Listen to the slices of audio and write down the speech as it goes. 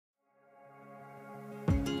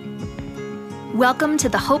Welcome to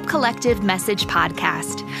the Hope Collective Message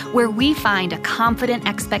Podcast, where we find a confident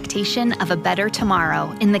expectation of a better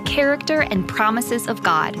tomorrow in the character and promises of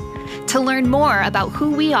God. To learn more about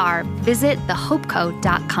who we are, visit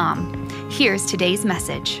thehopecode.com. Here's today's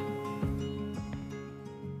message.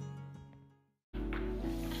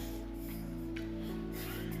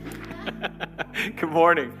 Good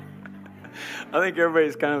morning. I think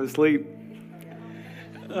everybody's kind of asleep.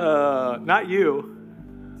 Not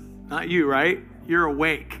you, right? You're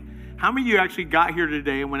awake. How many of you actually got here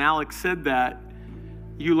today and when Alex said that,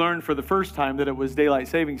 you learned for the first time that it was daylight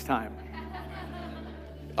savings time?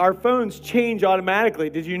 Our phones change automatically.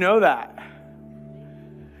 Did you know that?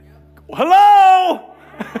 Hello?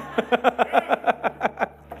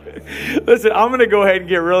 Listen, I'm going to go ahead and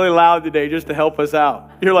get really loud today just to help us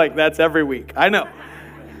out. You're like, that's every week. I know.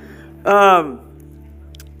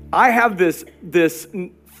 I have this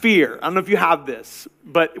fear. I don't know if you have this,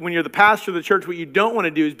 but when you're the pastor of the church, what you don't want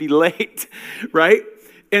to do is be late, right?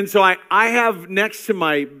 And so I have next to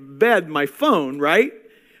my bed my phone, right?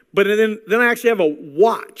 But then I actually have a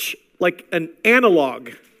watch, like an analog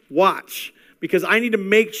watch, because I need to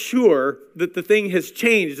make sure that the thing has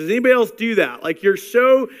changed. Does anybody else do that? Like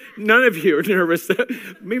none of you are nervous.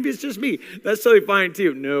 Maybe it's just me. That's totally fine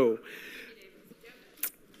too. No.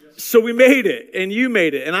 So we made it, and you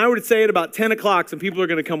made it. And I would say at about 10 o'clock, some people are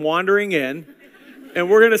going to come wandering in, and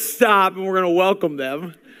we're going to stop, and we're going to welcome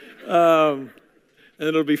them. And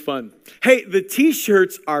it'll be fun. Hey, the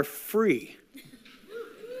T-shirts are free.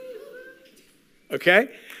 Okay?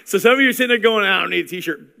 So some of you are sitting there going, I don't need a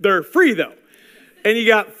T-shirt. They're free, though. And you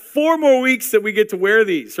got 4 more weeks that we get to wear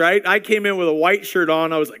these, right? I came in with a white shirt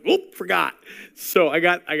on. I was like, whoop, forgot. So I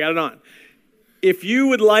got it on. If you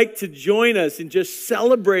would like to join us in just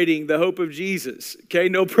celebrating the hope of Jesus, okay,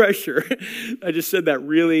 no pressure. I just said that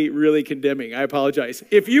really, really condemning. I apologize.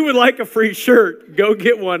 If you would like a free shirt, go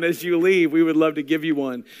get one as you leave. We would love to give you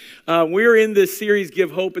one. We're in this series, Give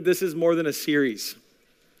Hope, but this is more than a series.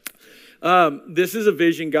 This is a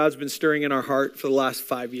vision God's been stirring in our heart for the last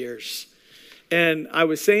 5 years. And I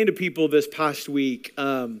was saying to people this past week,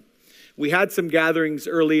 we had some gatherings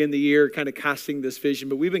early in the year kind of casting this vision,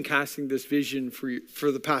 but we've been casting this vision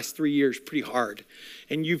for the past 3 years pretty hard.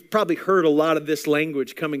 And you've probably heard a lot of this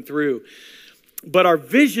language coming through. But our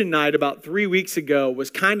vision night about 3 weeks ago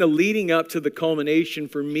was kind of leading up to the culmination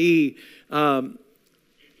for me of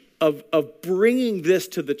bringing this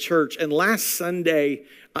to the church. And last Sunday,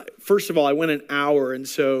 first of all, I went an hour, and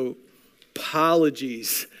so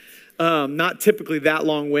apologies. Not typically that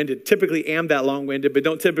long-winded. Typically am that long-winded, but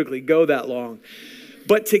don't typically go that long.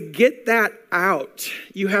 But to get that out,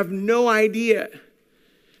 you have no idea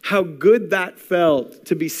how good that felt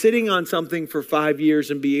to be sitting on something for 5 years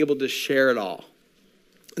and be able to share it all.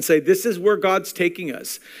 And say, this is where God's taking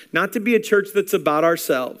us. Not to be a church that's about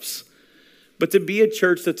ourselves, but to be a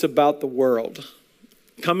church that's about the world.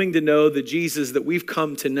 Coming to know the Jesus that we've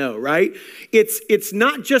come to know, right? It's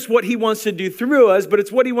not just what he wants to do through us, but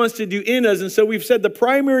it's what he wants to do in us. And so we've said the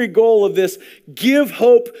primary goal of this Give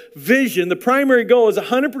Hope vision, the primary goal is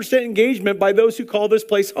 100% engagement by those who call this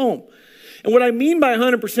place home. And what I mean by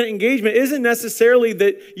 100% engagement isn't necessarily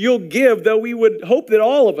that you'll give, though we would hope that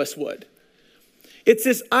all of us would. It's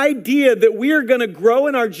this idea that we are going to grow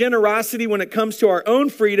in our generosity when it comes to our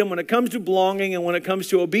own freedom, when it comes to belonging, and when it comes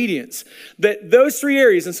to obedience. That those 3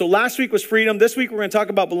 areas, and so last week was freedom, this week we're going to talk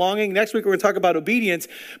about belonging, next week we're going to talk about obedience.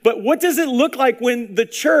 But what does it look like when the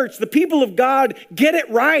church, the people of God, get it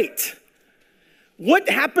right? What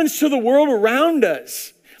happens to the world around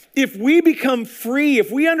us? If we become free,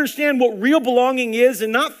 if we understand what real belonging is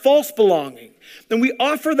and not false belonging, and we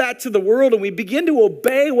offer that to the world and we begin to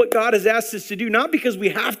obey what God has asked us to do, not because we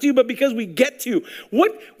have to, but because we get to.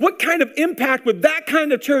 What kind of impact would that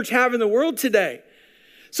kind of church have in the world today?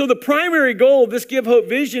 So the primary goal of this Give Hope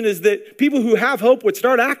vision is that people who have hope would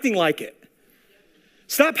start acting like it.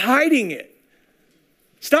 Stop hiding it.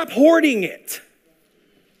 Stop hoarding it.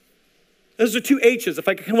 Those are 2 H's. If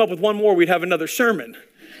I could come up with one more, we'd have another sermon.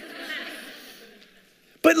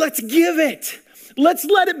 But let's give it. Let's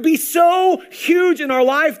let it be so huge in our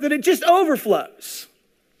life that it just overflows.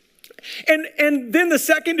 And then the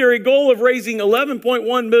secondary goal of raising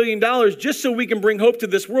 $11.1 million just so we can bring hope to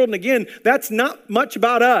this world. And again, that's not much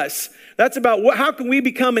about us. That's about how can we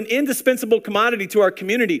become an indispensable commodity to our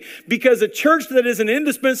community? Because a church that is an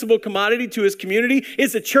indispensable commodity to his community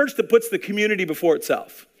is a church that puts the community before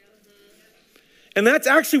itself. And that's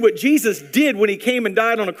actually what Jesus did when he came and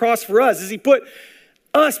died on a cross for us, is he put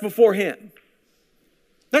us before him.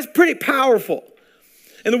 That's pretty powerful.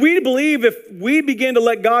 And we believe if we begin to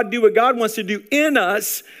let God do what God wants to do in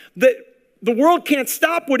us, that the world can't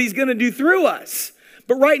stop what he's going to do through us.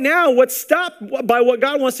 But right now, what's stopped by what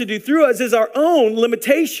God wants to do through us is our own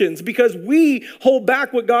limitations because we hold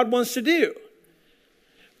back what God wants to do.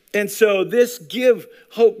 And so this Give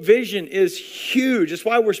Hope vision is huge. It's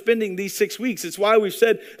why we're spending these 6 weeks. It's why we've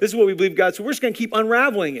said this is what we believe God. So we're just going to keep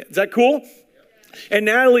unraveling it. Is that cool? And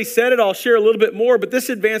Natalie said it. I'll share a little bit more. But this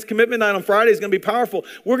advanced commitment night on Friday is going to be powerful.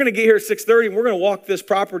 We're going to get here at 6:30 and we're going to walk this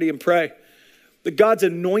property and pray that God's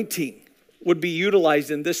anointing would be utilized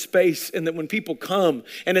in this space, and that when people come,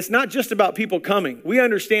 and it's not just about people coming. We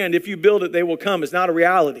understand if you build it, they will come. It's not a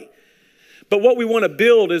reality. But what we want to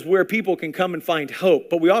build is where people can come and find hope.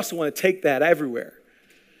 But we also want to take that everywhere.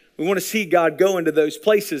 We want to see God go into those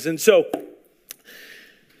places. And so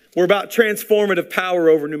we're about transformative power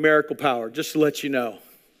over numerical power, just to let you know.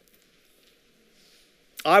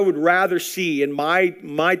 I would rather see in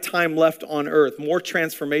my time left on earth more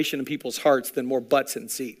transformation in people's hearts than more butts in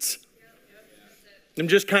seats. I'm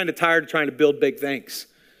just kind of tired of trying to build big things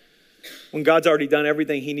when God's already done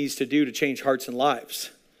everything he needs to do to change hearts and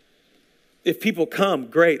lives. If people come,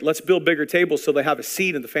 great. Let's build bigger tables so they have a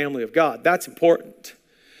seat in the family of God. That's important.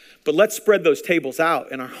 But let's spread those tables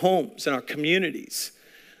out in our homes, in our communities,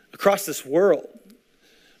 across this world.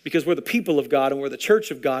 Because we're the people of God and we're the church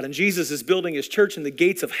of God. And Jesus is building his church and the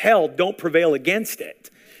gates of hell don't prevail against it.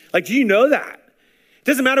 Like, do you know that? It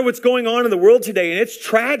doesn't matter what's going on in the world today, and it's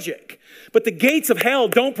tragic. But the gates of hell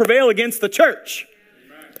don't prevail against the church.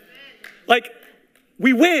 Like,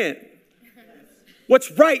 we win. What's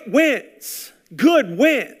right wins. Good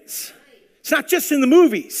wins. It's not just in the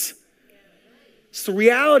movies. It's the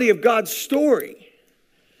reality of God's story.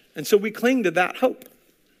 And so we cling to that hope.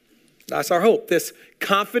 That's our hope. This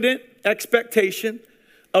confident expectation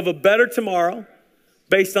of a better tomorrow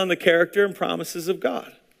based on the character and promises of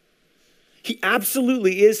God. He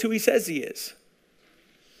absolutely is who he says he is.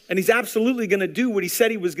 And he's absolutely going to do what he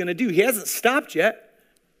said he was going to do. He hasn't stopped yet.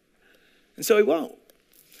 And so he won't.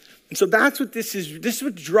 And so that's what this is. This is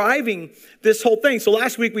what's driving this whole thing. So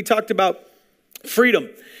last week we talked about freedom.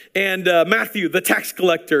 And Matthew, the tax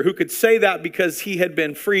collector, who could say that because he had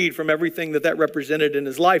been freed from everything that represented in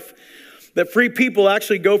his life. That free people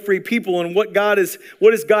actually go free people. And what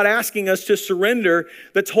is God asking us to surrender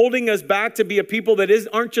that's holding us back to be a people that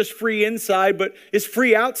aren't just free inside, but is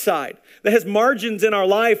free outside. That has margins in our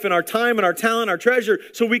life and our time and our talent, our treasure,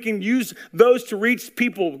 so we can use those to reach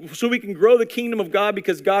people, so we can grow the kingdom of God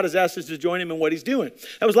because God has asked us to join him in what he's doing.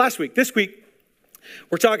 That was last week. This week,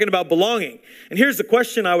 we're talking about belonging. And here's the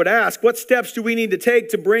question I would ask. What steps do we need to take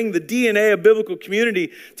to bring the DNA of biblical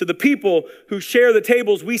community to the people who share the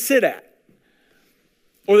tables we sit at?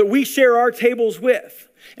 Or that we share our tables with?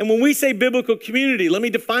 And when we say biblical community, let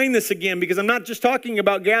me define this again, because I'm not just talking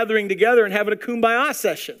about gathering together and having a kumbaya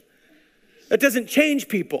session. That doesn't change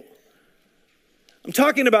people. I'm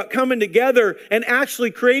talking about coming together and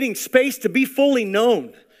actually creating space to be fully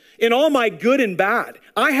known in all my good and bad.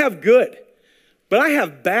 I have good, but I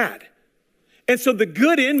have bad. And so the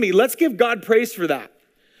good in me, let's give God praise for that.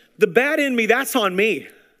 The bad in me, that's on me.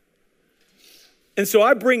 And so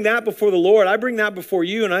I bring that before the Lord. I bring that before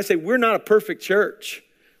you. And I say, we're not a perfect church.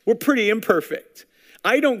 We're pretty imperfect.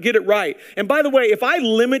 I don't get it right. And by the way, if I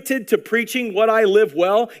limited to preaching what I live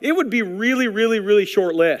well, it would be really, really, really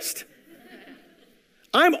short list.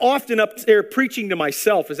 I'm often up there preaching to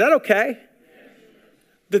myself. Is that okay?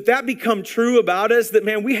 That become true about us? That,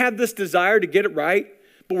 man, we have this desire to get it right,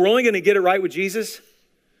 but we're only going to get it right with Jesus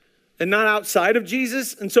and not outside of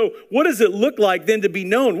Jesus. And so what does it look like then to be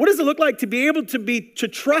known? What does it look like to be able to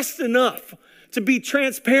trust enough, to be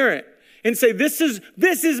transparent and say, this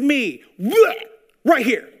is me right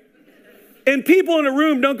here. And people in the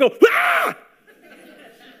room don't go, ah!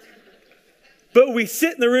 But we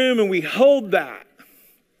sit in the room and we hold that.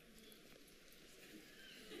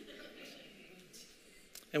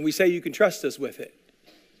 And we say, you can trust us with it.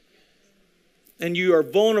 And you are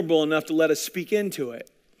vulnerable enough to let us speak into it.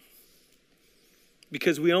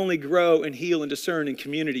 Because we only grow and heal and discern in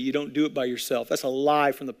community. You don't do it by yourself. That's a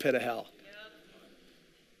lie from the pit of hell.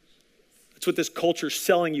 That's what this culture's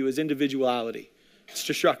selling you as individuality. It's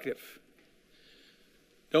destructive.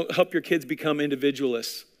 Don't help your kids become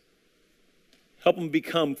individualists. Help them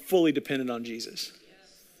become fully dependent on Jesus.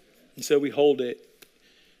 And so we hold it.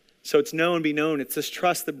 So it's know and be known. It's this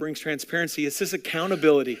trust that brings transparency. It's this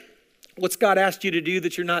accountability. What's God asked you to do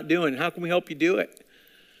that you're not doing? How can we help you do it?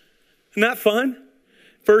 Isn't that fun?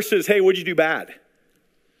 First is, hey, what'd you do bad?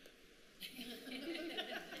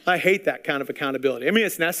 I hate that kind of accountability. I mean,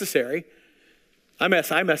 it's necessary. I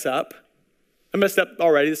mess up. I messed up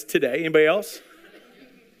already. This today. Anybody else?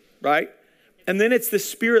 Right? And then it's the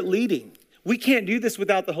Spirit leading. We can't do this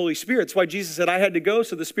without the Holy Spirit. That's why Jesus said, I had to go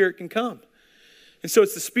so the Spirit can come. And so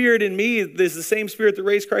it's the Spirit in me. There's the same Spirit that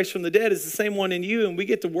raised Christ from the dead. It's the same one in you. And we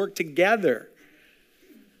get to work together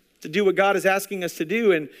to do what God is asking us to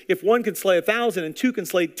do. And if one can slay 1,000 and two can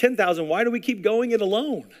slay 10,000, why do we keep going it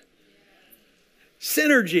alone?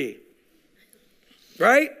 Synergy.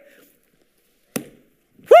 Right?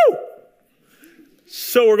 Woo!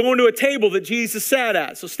 So we're going to a table that Jesus sat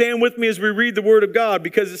at. So stand with me as we read the Word of God,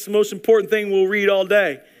 because it's the most important thing we'll read all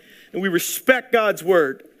day. And we respect God's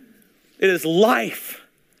Word. It is life.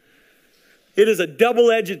 It is a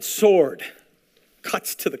double-edged sword.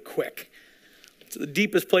 Cuts to the quick. To the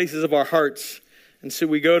deepest places of our hearts. And so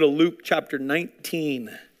we go to Luke chapter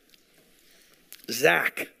 19.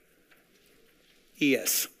 Zacchaeus.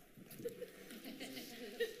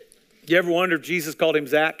 You ever wonder if Jesus called him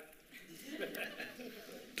Zach?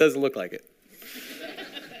 Doesn't look like it.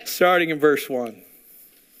 Starting in verse 1.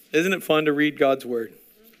 Isn't it fun to read God's Word?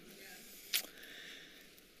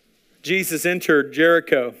 Jesus entered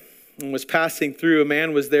Jericho and was passing through. A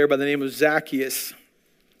man was there by the name of Zacchaeus.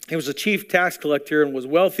 He was a chief tax collector and was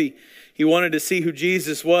wealthy. He wanted to see who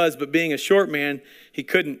Jesus was, but being a short man, he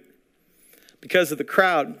couldn't because of the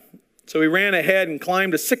crowd. So he ran ahead and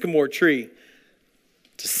climbed a sycamore tree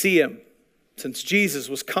to see him, since Jesus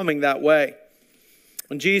was coming that way.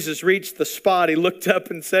 When Jesus reached the spot, he looked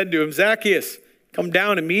up and said to him, Zacchaeus, come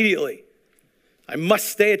down immediately. I must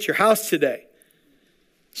stay at your house today.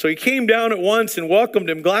 So he came down at once and welcomed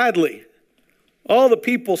him gladly. All the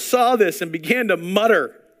people saw this and began to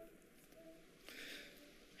mutter,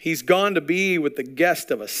 he's gone to be with the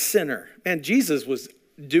guest of a sinner. Man, Jesus was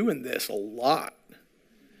doing this a lot.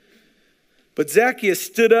 But Zacchaeus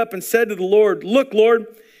stood up and said to the Lord, look, Lord,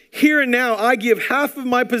 here and now I give half of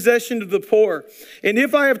my possession to the poor. And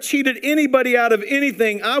if I have cheated anybody out of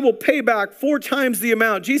anything, I will pay back 4 times the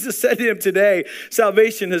amount. Jesus said to him, today,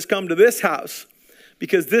 salvation has come to this house,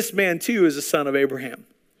 because this man too is a son of Abraham.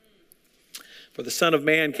 For the Son of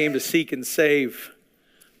Man came to seek and save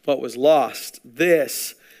what was lost.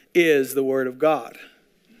 This is the word of God.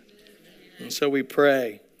 And so we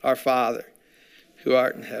pray, our Father, who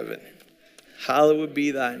art in heaven, hallowed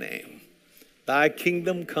be thy name. Thy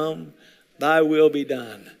kingdom come, thy will be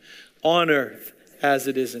done, on earth as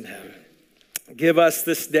it is in heaven. Give us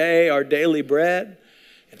this day our daily bread,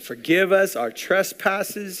 and forgive us our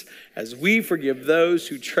trespasses as we forgive those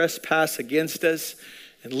who trespass against us.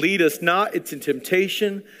 And lead us not into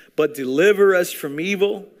temptation, but deliver us from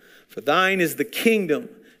evil. For thine is the kingdom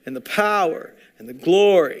and the power and the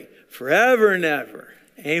glory forever and ever.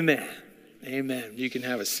 Amen. Amen. You can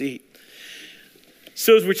have a seat.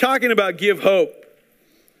 So as we're talking about give hope,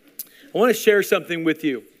 I want to share something with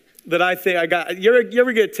you that I think I got. You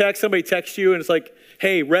ever get a text, somebody texts you and it's like,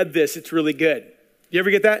 hey, read this, it's really good. You ever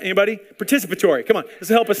get that? Anybody? Participatory. Come on. This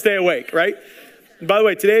will help us stay awake, right? And by the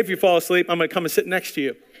way, today if you fall asleep, I'm going to come and sit next to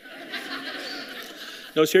you.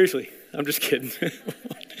 No, seriously. I'm just kidding.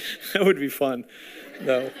 That would be fun.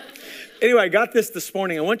 No. Anyway, I got this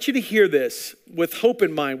morning. I want you to hear this with hope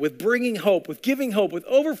in mind, with bringing hope, with giving hope, with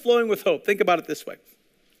overflowing with hope. Think about it this way.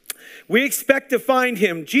 We expect to find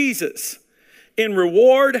him, Jesus, in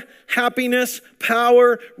reward, happiness,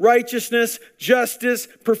 power, righteousness, justice,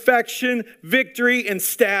 perfection, victory, and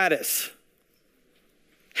status.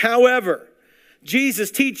 However, Jesus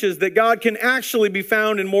teaches that God can actually be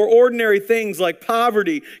found in more ordinary things like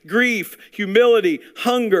poverty, grief, humility,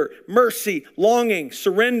 hunger, mercy, longing,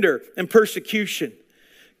 surrender, and persecution.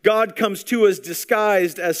 God comes to us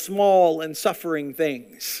disguised as small and suffering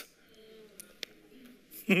things.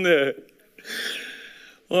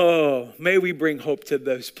 Oh, may we bring hope to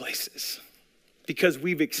those places because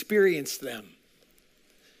we've experienced them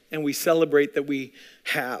and we celebrate that we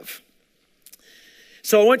have.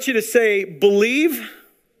 So I want you to say, believe,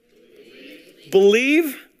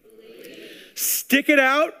 believe, stick it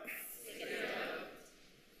out,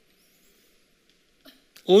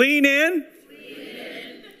 lean in.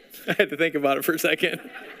 I had to think about it for a second.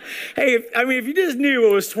 Hey, if you just knew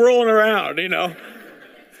what was swirling around, you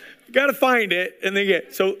got to find it and then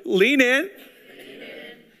get, so lean in.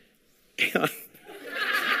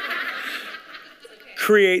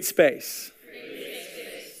 Create space.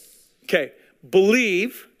 Okay.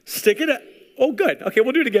 Believe, stick it up. Oh, good. Okay,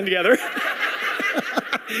 we'll do it again together.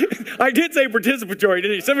 I did say participatory,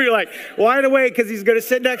 didn't you? Some of you are like, wide awake because he's going to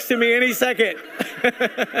sit next to me any second.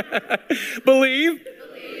 Believe,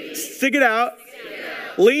 stick it out,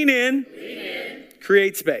 lean in,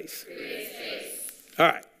 create space. All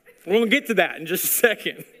right, we're going to get to that in just a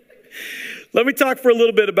second. Let me talk for a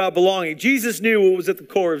little bit about belonging. Jesus knew what was at the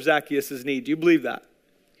core of Zacchaeus' need. Do you believe that?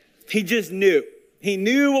 He just knew. He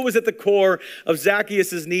knew what was at the core of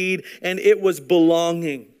Zacchaeus' need, and it was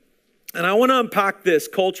belonging. And I want to unpack this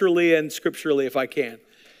culturally and scripturally if I can.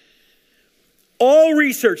 All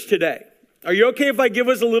research today. Are you okay if I give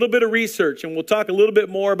us a little bit of research? And we'll talk a little bit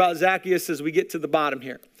more about Zacchaeus as we get to the bottom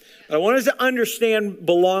here. But I want us to understand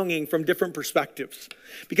belonging from different perspectives,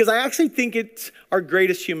 because I actually think it's our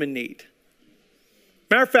greatest human need.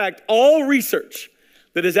 Matter of fact, all research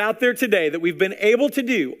that is out there today that we've been able to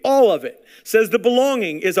do, all of it, says that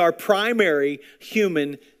belonging is our primary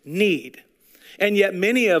human need. And yet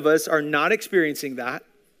many of us are not experiencing that,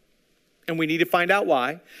 and we need to find out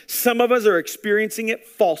why. Some of us are experiencing it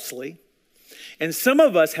falsely, and some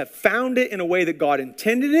of us have found it in a way that God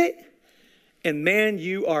intended it, and man,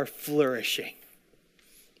 you are flourishing,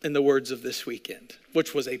 in the words of this weekend,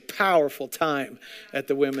 which was a powerful time at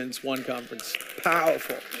the Women's One Conference.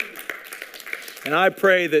 Powerful. And I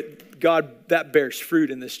pray that God, that bears fruit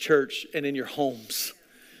in this church and in your homes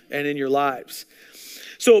and in your lives.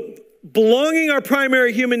 So belonging, our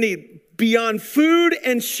primary human need, beyond food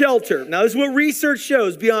and shelter. Now this is what research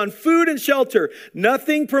shows. Beyond food and shelter,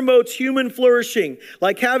 nothing promotes human flourishing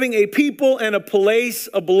like having a people and a place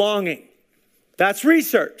of belonging. That's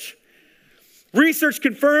research. Research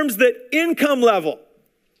confirms that income level,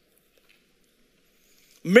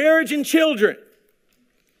 marriage and children,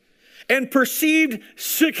 and perceived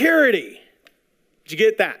security. Did you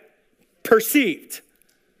get that? Perceived.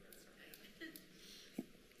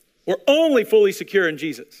 We're only fully secure in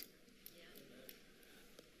Jesus.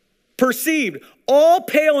 Perceived. All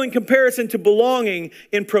pale in comparison to belonging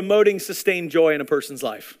in promoting sustained joy in a person's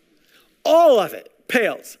life. All of it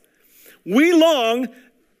pales. We long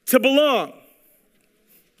to belong.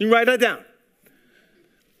 You can write that down.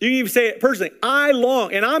 You can even say it personally. I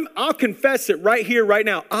long, and I'll confess it right here, right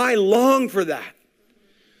now. I long for that.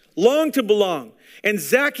 Long to belong. And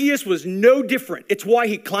Zacchaeus was no different. It's why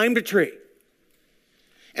he climbed a tree.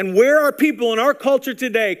 And where are people in our culture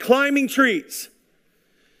today climbing trees?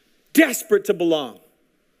 Desperate to belong.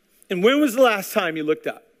 And when was the last time you looked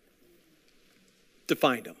up to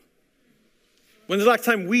find them? When was the last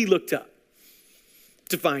time we looked up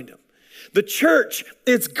to find them? The church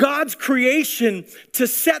is God's creation to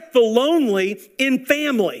set the lonely in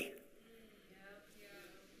family.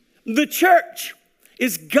 The church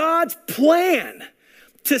is God's plan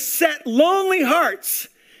to set lonely hearts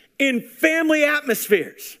in family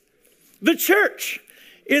atmospheres. The church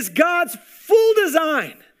is God's full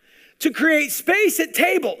design to create space at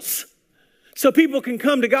tables so people can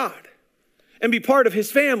come to God and be part of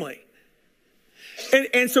his family.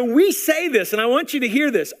 And so we say this, and I want you to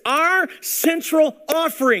hear this. Our central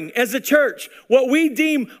offering as a church, what we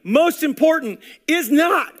deem most important, is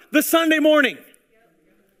not the Sunday morning.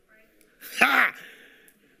 Ha!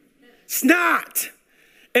 It's not.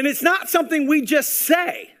 And it's not something we just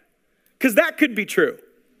say, because that could be true.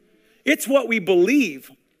 It's what we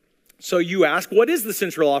believe. So you ask, what is the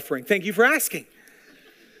central offering? Thank you for asking.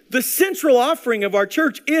 The central offering of our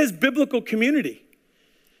church is biblical community.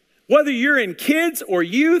 Whether you're in kids or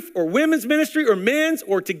youth or women's ministry or men's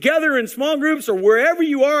or together in small groups or wherever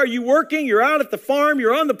you are working, you're out at the farm,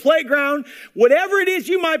 you're on the playground, whatever it is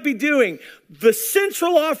you might be doing, the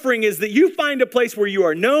central offering is that you find a place where you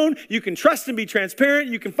are known, you can trust and be transparent,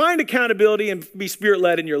 you can find accountability and be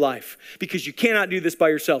spirit-led in your life, because you cannot do this by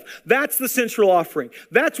yourself. That's the central offering.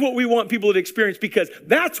 That's what we want people to experience, because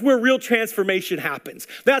that's where real transformation happens.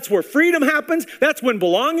 That's where freedom happens. That's when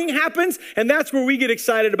belonging happens. And that's where we get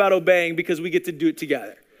excited about obeying, because we get to do it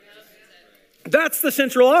together. That's the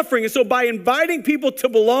central offering. And so by inviting people to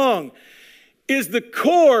belong is the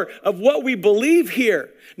core of what we believe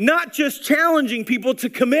here, not just challenging people to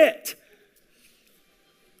commit.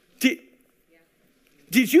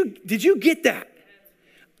 Did you get that?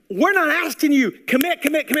 We're not asking you commit.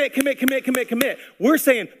 We're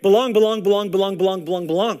saying belong.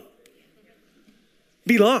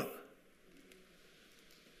 Belong.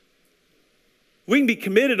 We can be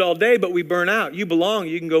committed all day, but we burn out. You belong,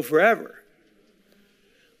 you can go forever.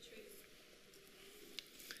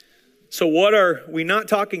 So what are we not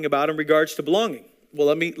talking about in regards to belonging? Well,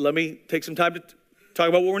 let me take some time to talk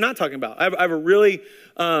about what we're not talking about. I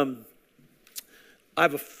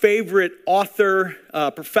have a favorite author,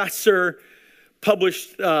 professor,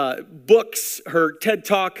 published books. Her TED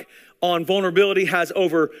Talk on vulnerability has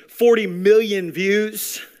over 40 million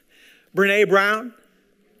views. Brene Brown,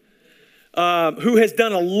 who has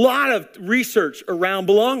done a lot of research around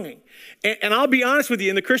belonging. And I'll be honest with you,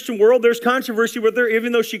 in the Christian world, there's controversy with her.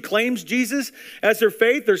 Even though she claims Jesus as her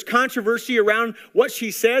faith, there's controversy around what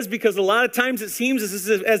she says, because a lot of times it seems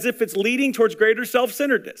as if it's leading towards greater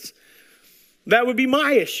self-centeredness. That would be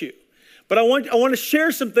my issue. But I want to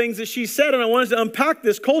share some things that she said, and I want us to unpack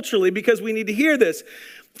this culturally because we need to hear this.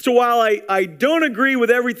 So while I don't agree with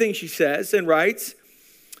everything she says and writes,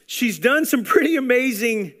 she's done some pretty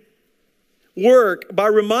amazing work by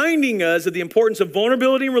reminding us of the importance of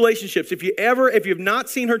vulnerability in relationships. If you've not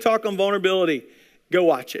seen her talk on vulnerability, go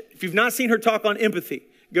watch it. If you've not seen her talk on empathy,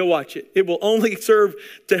 go watch it. It will only serve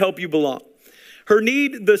to help you belong.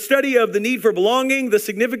 The study of the need for belonging, the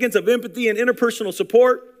significance of empathy and interpersonal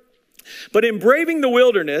support. But in Braving the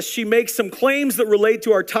Wilderness, she makes some claims that relate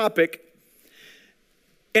to our topic,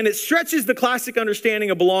 and it stretches the classic understanding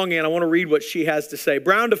of belonging, and I want to read what she has to say.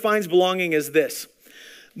 Brown defines belonging as this: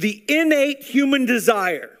 the innate human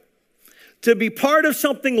desire to be part of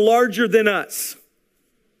something larger than us.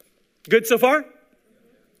 Good so far?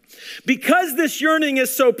 Because this yearning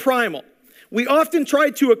is so primal, we often try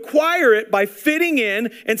to acquire it by fitting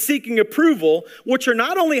in and seeking approval, which are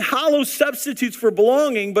not only hollow substitutes for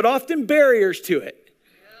belonging, but often barriers to it.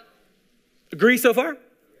 Agree so far?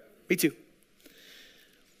 Me too.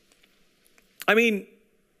 I mean,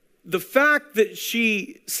 the fact that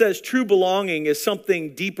she says true belonging is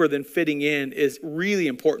something deeper than fitting in is really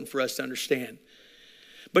important for us to understand.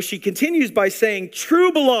 But she continues by saying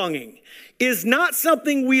true belonging is not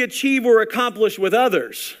something we achieve or accomplish with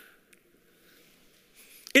others.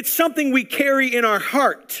 It's something we carry in our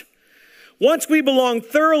heart. Once we belong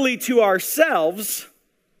thoroughly to ourselves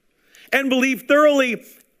and believe thoroughly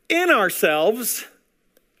in ourselves,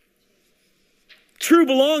 true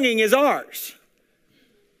belonging is ours.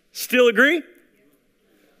 Still agree?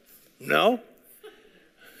 No.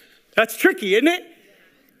 That's tricky, isn't it?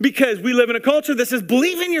 Because we live in a culture that says,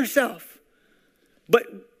 believe in yourself. But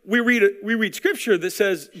we read scripture that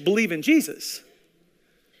says, believe in Jesus.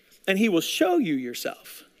 And he will show you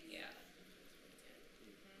yourself. Yeah.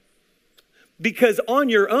 Because on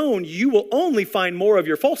your own, you will only find more of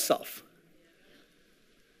your false self.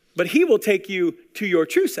 But he will take you to your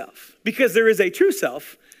true self. Because there is a true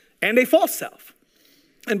self and a false self.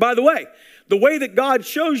 And by the way that God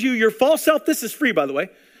shows you your false self, this is free, by the way.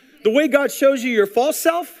 The way God shows you your false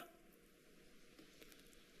self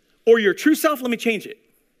or your true self, let me change it.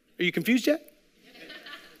 Are you confused yet?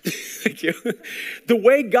 Thank you. The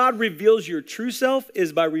way God reveals your true self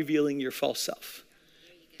is by revealing your false self.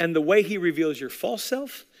 And the way he reveals your false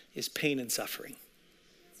self is pain and suffering.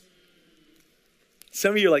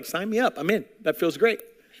 Some of you are like, sign me up. I'm in. That feels great.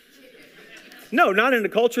 No, not in a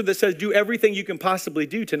culture that says do everything you can possibly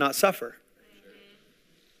do to not suffer.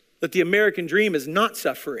 That the American dream is not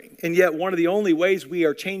suffering. And yet one of the only ways we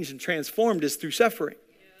are changed and transformed is through suffering.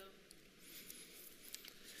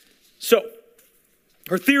 So,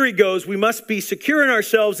 her theory goes, we must be secure in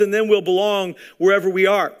ourselves and then we'll belong wherever we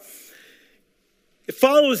are. It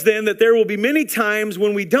follows then that there will be many times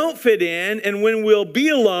when we don't fit in and when we'll be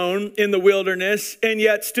alone in the wilderness and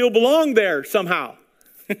yet still belong there somehow.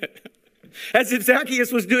 As if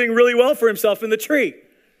Zacchaeus was doing really well for himself in the tree.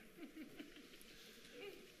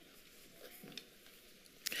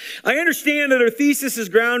 I understand that her thesis is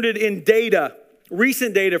grounded in data,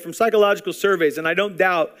 recent data from psychological surveys, and I don't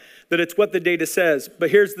doubt that it's what the data says.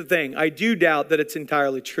 But here's the thing. I do doubt that it's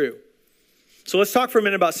entirely true. So let's talk for a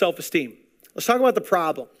minute about self-esteem. Let's talk about the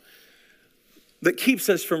problem that keeps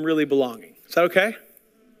us from really belonging. Is that okay?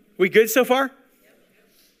 We good so far?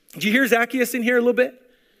 Did you hear Zacchaeus in here a little bit?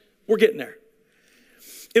 We're getting there.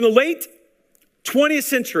 In the late 20th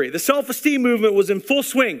century, the self-esteem movement was in full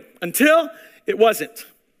swing until it wasn't.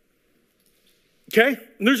 Okay?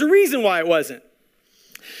 And there's a reason why it wasn't.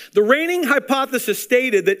 The reigning hypothesis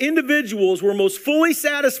stated that individuals were most fully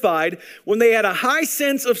satisfied when they had a high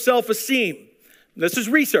sense of self-esteem. This is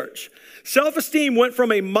research. Self-esteem went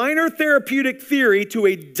from a minor therapeutic theory to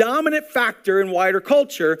a dominant factor in wider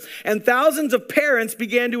culture, and thousands of parents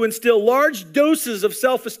began to instill large doses of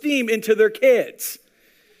self-esteem into their kids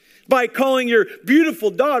by calling your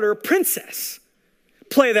beautiful daughter a princess.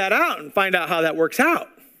 Play that out and find out how that works out.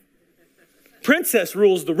 Princess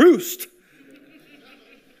rules the roost.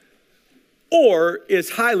 Or is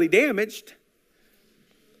highly damaged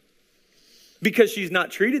because she's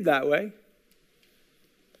not treated that way.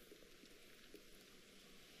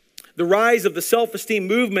 The rise of the self-esteem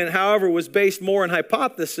movement, however, was based more on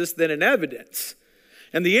hypothesis than in evidence.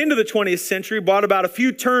 And the end of the 20th century brought about a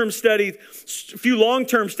few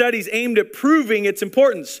long-term studies aimed at proving its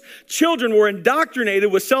importance. Children were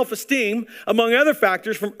indoctrinated with self-esteem, among other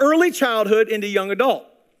factors, from early childhood into young adult.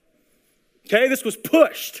 Okay, this was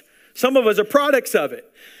pushed. Some of us are products of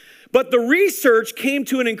it. But the research came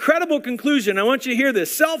to an incredible conclusion. I want you to hear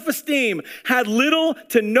this. Self-esteem had little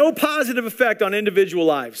to no positive effect on individual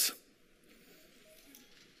lives.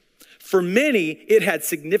 For many, it had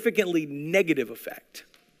significantly negative effect.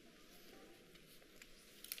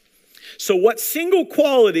 So what single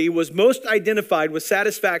quality was most identified with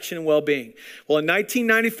satisfaction and well-being? Well, in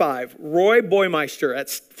 1995, Roy Boymeister at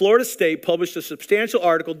Florida State published a substantial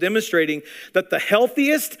article demonstrating that the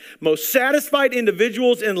healthiest, most satisfied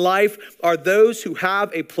individuals in life are those who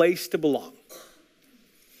have a place to belong.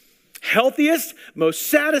 Healthiest, most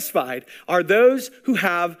satisfied are those who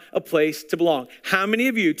have a place to belong. How many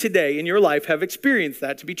of you today in your life have experienced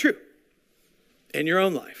that to be true in your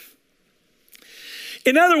own life?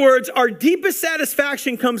 In other words, our deepest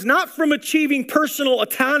satisfaction comes not from achieving personal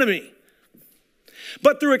autonomy,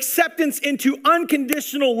 but through acceptance into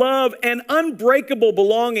unconditional love and unbreakable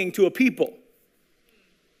belonging to a people.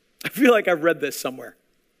 I feel like I've read this somewhere.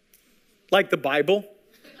 Like the Bible.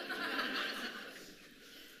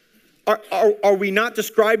 Are we not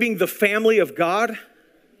describing the family of God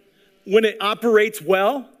when it operates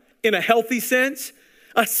well, in a healthy sense?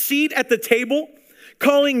 A seat at the table,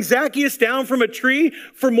 calling Zacchaeus down from a tree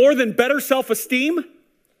for more than better self-esteem?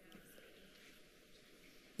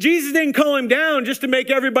 Jesus didn't call him down just to make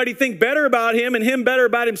everybody think better about him and him better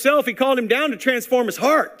about himself. He called him down to transform his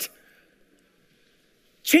heart.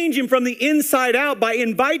 Change him from the inside out by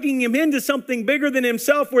inviting him into something bigger than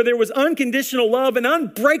himself, where there was unconditional love and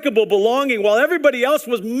unbreakable belonging, while everybody else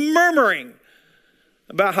was murmuring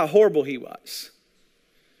about how horrible he was.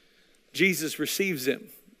 Jesus receives him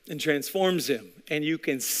and transforms him, and you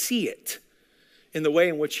can see it in the way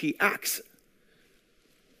in which he acts.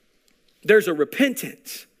 There's a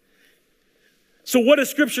repentance. So what does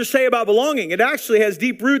Scripture say about belonging? It actually has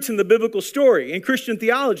deep roots in the biblical story, in Christian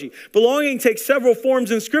theology. Belonging takes several forms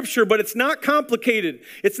in Scripture, but it's not complicated.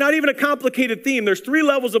 It's not even a complicated theme. There's 3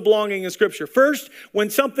 levels of belonging in Scripture. First, when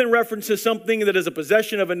something references something that is a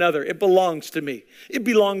possession of another, it belongs to me. It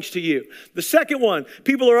belongs to you. The second one,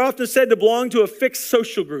 people are often said to belong to a fixed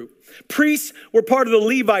social group. Priests were part of the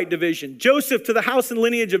Levite division. Joseph to the house and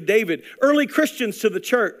lineage of David. Early Christians to the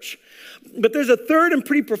church. But there's a third and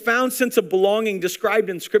pretty profound sense of belonging described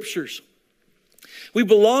in Scriptures. We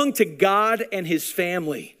belong to God and his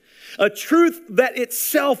family. A truth that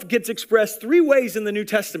itself gets expressed 3 ways in the New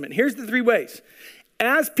Testament. Here's the 3 ways.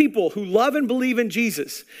 As people who love and believe in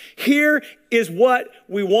Jesus, here is what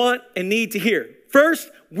we want and need to hear.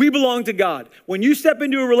 First, we belong to God. When you step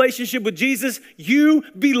into a relationship with Jesus, you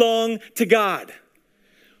belong to God.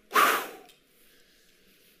 Whew.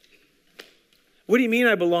 What do you mean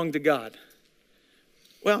I belong to God?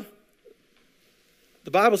 Well,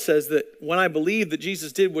 the Bible says that when I believe that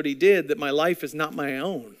Jesus did what he did, that my life is not my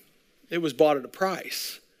own. It was bought at a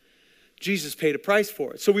price. Jesus paid a price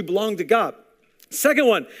for it. So we belong to God. Second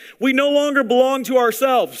one, we no longer belong to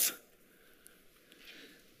ourselves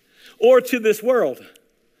or to this world.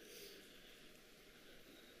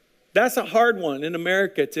 That's a hard one in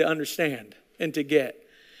America to understand and to get.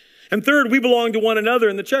 And third, we belong to one another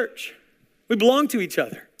in the church. We belong to each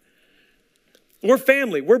other. We're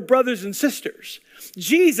family. We're brothers and sisters.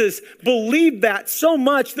 Jesus believed that so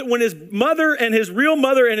much that when his mother and his real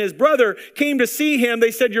mother and his brother came to see him,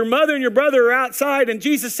 they said, your mother and your brother are outside. And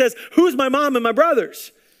Jesus says, who's my mom and my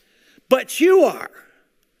brothers? But you are.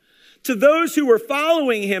 To those who were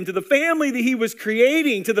following him, to the family that he was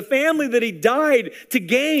creating, to the family that he died to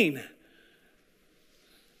gain.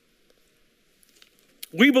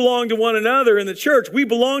 We belong to one another in the church. We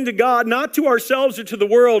belong to God, not to ourselves or to the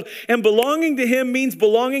world. And belonging to him means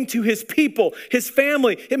belonging to his people, his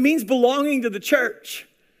family. It means belonging to the church.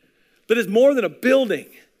 That is more than a building.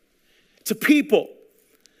 It's a people.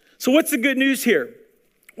 So what's the good news here?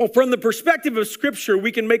 Well, from the perspective of Scripture,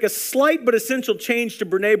 we can make a slight but essential change to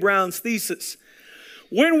Brene Brown's thesis.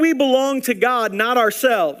 When we belong to God, not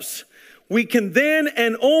ourselves, we can then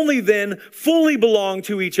and only then fully belong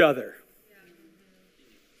to each other.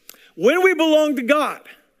 When we belong to God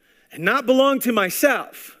and not belong to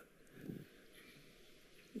myself,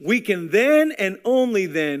 we can then and only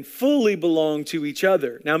then fully belong to each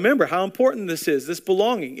other. Now remember how important this is, this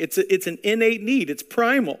belonging. It's an innate need. It's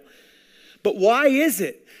primal. But why is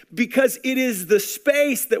it? Because it is the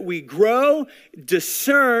space that we grow,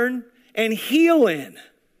 discern, and heal in.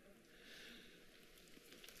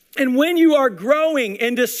 And when you are growing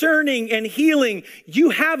and discerning and healing, you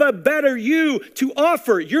have a better you to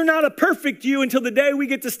offer. You're not a perfect you until the day we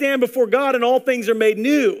get to stand before God and all things are made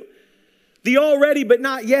new. The already but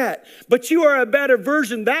not yet. But you are a better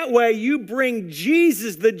version. That way you bring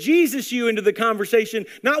Jesus, the Jesus you, into the conversation,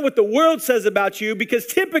 not what the world says about you, because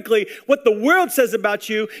typically what the world says about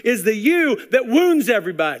you is the you that wounds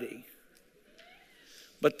everybody.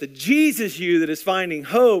 But the Jesus you that is finding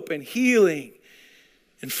hope and healing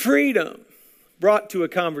and freedom brought to a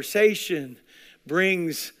conversation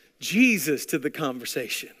brings Jesus to the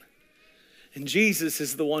conversation. And Jesus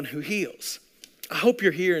is the one who heals. I hope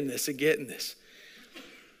you're hearing this and getting this.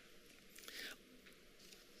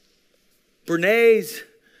 Brené's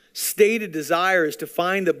stated desire is to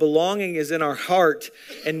find that belonging is in our heart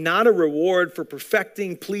and not a reward for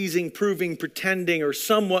perfecting, pleasing, proving, pretending, or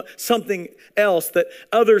something else that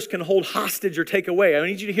others can hold hostage or take away. I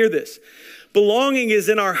need you to hear this. Belonging is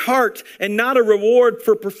in our heart and not a reward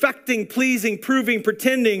for perfecting, pleasing, proving,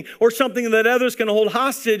 pretending, or something that others can hold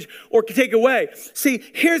hostage or can take away. See,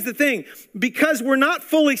 here's the thing. Because we're not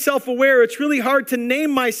fully self-aware, it's really hard to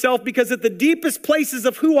name myself because at the deepest places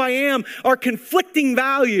of who I am are conflicting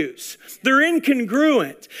values. They're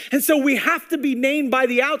incongruent. And so we have to be named by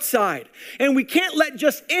the outside. And we can't let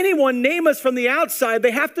just anyone name us from the outside.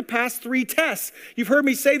 They have to pass 3 tests. You've heard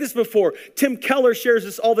me say this before. Tim Keller shares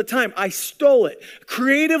this all the time. I stole it,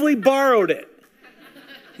 creatively borrowed it.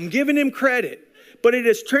 I'm giving him credit. But it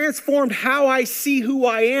has transformed how I see who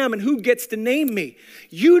I am and who gets to name me.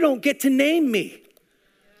 You don't get to name me.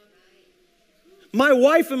 My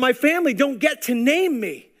wife and my family don't get to name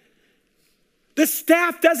me. The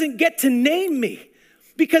staff doesn't get to name me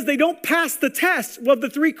because they don't pass the test of the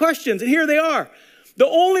 3 questions. And here they are. The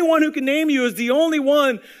only one who can name you is the only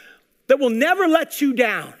one that will never let you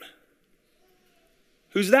down.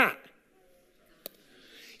 Who's that?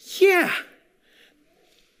 Yeah.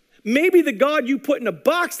 Maybe the God you put in a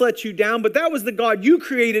box let you down, but that was the God you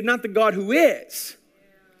created, not the God who is.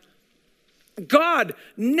 God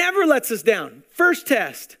never lets us down. First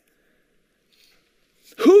test.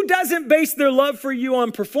 Who doesn't base their love for you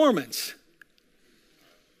on performance?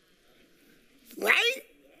 Right?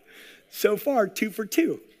 So far, 2 for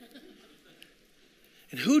 2.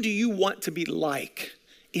 And who do you want to be like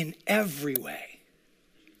in every way?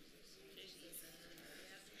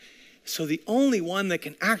 So the only one that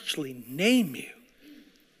can actually name you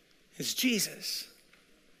is Jesus.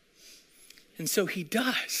 And so he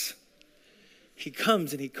does. He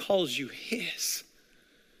comes and he calls you his.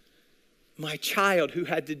 My child who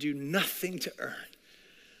had to do nothing to earn.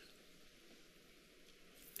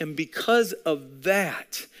 And because of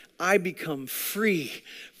that, I become free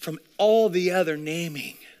from all the other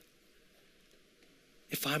naming.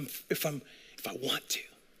 If I want to.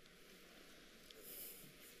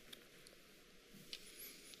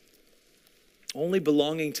 Only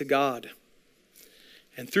belonging to God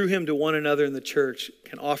and through him to one another in the church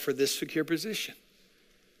can offer this secure position.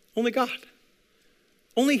 Only God.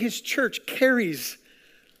 Only his church carries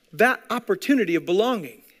that opportunity of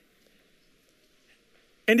belonging.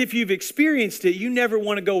 And if you've experienced it, you never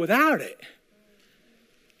want to go without it.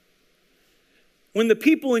 When the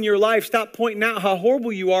people in your life stop pointing out how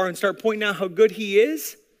horrible you are and start pointing out how good he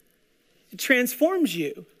is, it transforms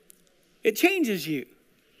you. It changes you.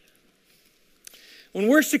 When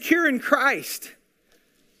we're secure in Christ,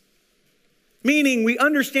 meaning we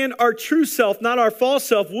understand our true self, not our false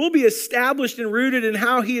self, we'll be established and rooted in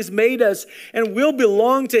how he has made us and we'll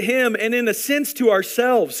belong to him and in a sense to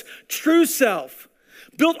ourselves. True self,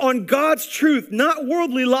 built on God's truth, not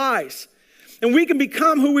worldly lies. And we can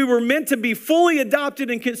become who we were meant to be, fully adopted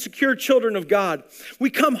and secure children of God. We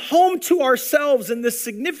come home to ourselves in this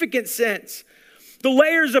significant sense. The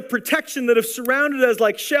layers of protection that have surrounded us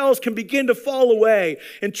like shells can begin to fall away,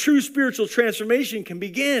 and true spiritual transformation can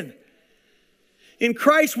begin. In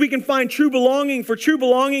Christ, we can find true belonging, for true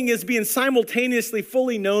belonging is being simultaneously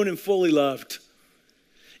fully known and fully loved.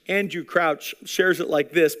 Andrew Crouch shares it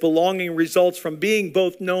like this: belonging results from being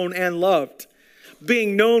both known and loved.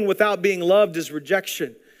 Being known without being loved is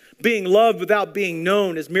rejection. Being loved without being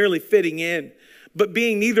known is merely fitting in. But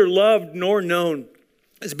being neither loved nor known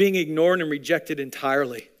is being ignored and rejected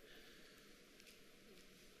entirely.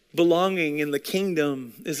 Belonging in the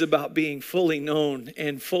kingdom is about being fully known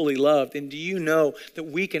and fully loved. And do you know that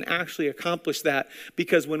we can actually accomplish that?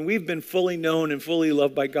 Because when we've been fully known and fully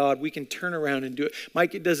loved by God, we can turn around and do it.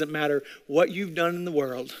 Mike, it doesn't matter what you've done in the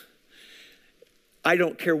world. I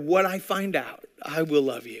don't care what I find out. I will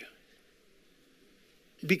love you.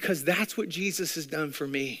 Because that's what Jesus has done for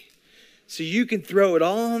me. So you can throw it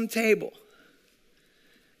all on the table.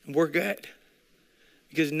 And we're good.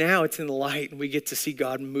 Because now it's in the light and we get to see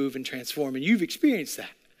God move and transform. And you've experienced that,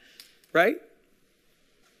 right?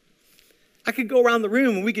 I could go around the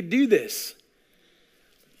room and we could do this.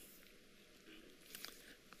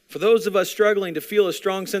 For those of us struggling to feel a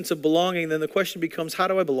strong sense of belonging, then the question becomes, how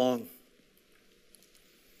do I belong?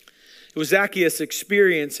 It was Zacchaeus'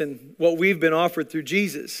 experience and what we've been offered through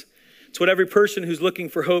Jesus. It's what every person who's looking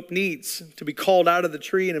for hope needs, to be called out of the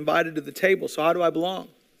tree and invited to the table. So how do I belong?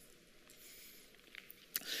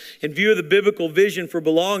 In view of the biblical vision for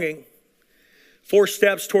belonging, 4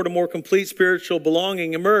 steps toward a more complete spiritual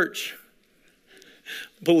belonging emerge.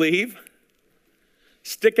 Believe,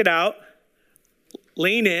 stick it out,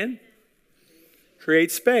 lean in,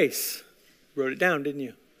 create space. Wrote it down, didn't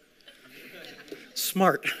you?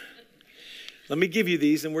 Smart. Let me give you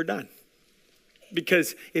these and we're done.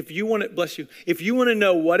 Because if you want to, bless you, if you want to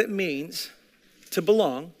know what it means to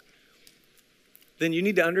belong, then you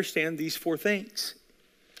need to understand these 4 things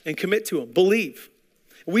and commit to them. Believe.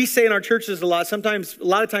 We say in our churches a lot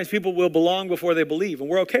of times people will belong before they believe, and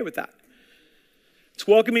we're okay with that. It's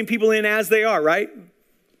welcoming people in as they are, right?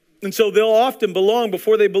 And so they'll often belong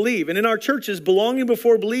before they believe. And in our churches, belonging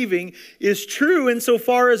before believing is true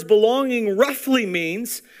insofar as belonging roughly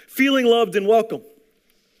means feeling loved and welcome,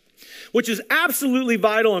 which is absolutely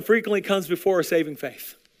vital and frequently comes before a saving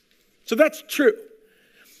faith. So that's true.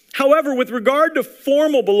 However, with regard to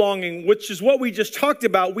formal belonging, which is what we just talked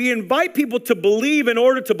about, we invite people to believe in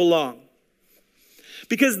order to belong.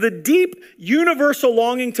 Because the deep, universal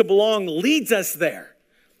longing to belong leads us there.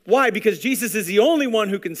 Why? Because Jesus is the only one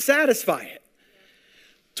who can satisfy it.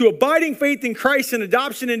 To abiding faith in Christ and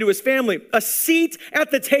adoption into his family, a seat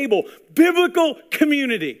at the table, biblical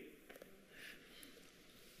community.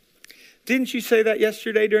 Didn't you say that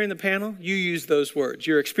yesterday during the panel? You used those words.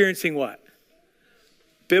 You're experiencing what?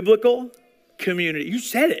 Biblical community. You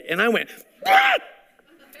said it, and I went, what?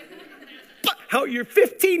 How you're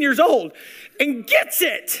 15 years old and gets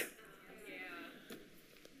it.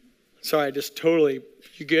 Sorry, I just totally,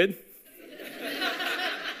 you good?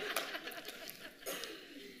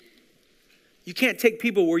 You can't take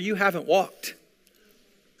people where you haven't walked.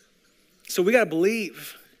 So we got to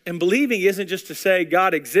believe. And believing isn't just to say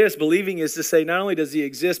God exists. Believing is to say not only does he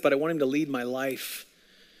exist, but I want him to lead my life.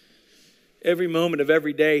 Every moment of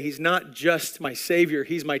every day, he's not just my Savior,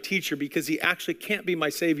 he's my teacher, because he actually can't be my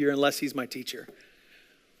Savior unless he's my teacher,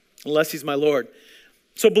 unless he's my Lord.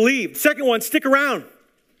 So believe. Second one, stick around.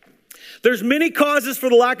 There's many causes for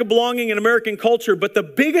the lack of belonging in American culture, but the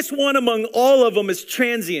biggest one among all of them is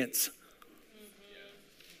transience.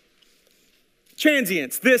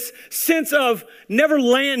 Transience, this sense of never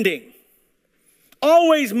landing,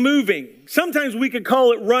 always moving. Sometimes we could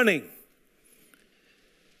call it running.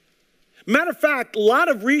 Matter of fact, a lot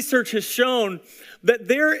of research has shown that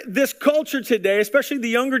this culture today, especially the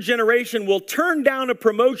younger generation, will turn down a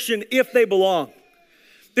promotion if they belong.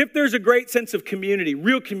 If there's a great sense of community,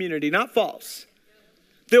 real community, not false.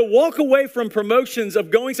 They'll walk away from promotions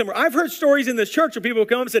of going somewhere. I've heard stories in this church where people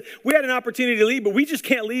come up and said, we had an opportunity to leave, but we just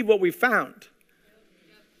can't leave what we found.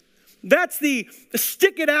 That's the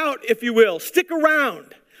stick it out, if you will. Stick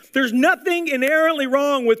around. There's nothing inherently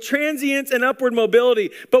wrong with transience and upward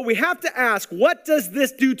mobility, but we have to ask, what does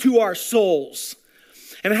this do to our souls?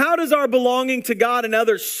 And how does our belonging to God and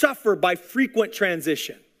others suffer by frequent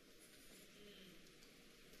transition?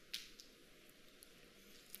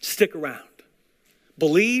 Stick around.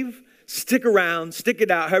 Believe, stick around, stick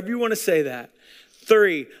it out, however you want to say that.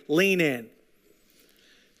 3, lean in.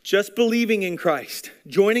 Just believing in Christ,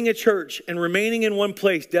 joining a church, and remaining in one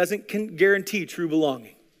place doesn't guarantee true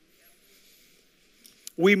belonging.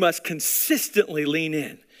 We must consistently lean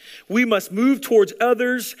in. We must move towards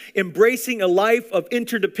others, embracing a life of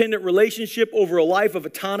interdependent relationship over a life of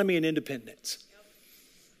autonomy and independence.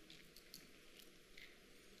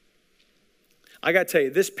 I got to tell you,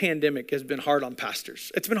 this pandemic has been hard on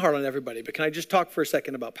pastors. It's been hard on everybody, but can I just talk for a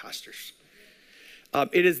second about pastors?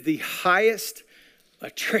 It is the highest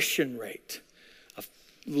attrition rate of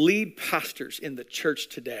lead pastors in the church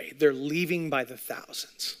today. They're leaving by the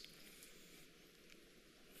thousands.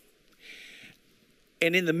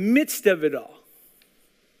 And in the midst of it all,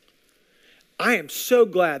 I am so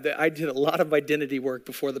glad that I did a lot of identity work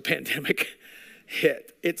before the pandemic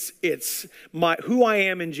hit. It's who I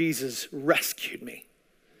am in Jesus rescued me.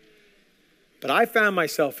 But I found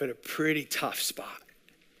myself at a pretty tough spot.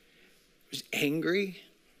 I was angry.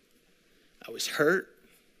 I was hurt.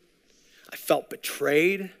 I felt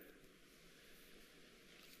betrayed.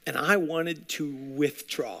 And I wanted to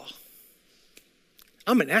withdraw.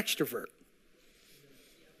 I'm an extrovert.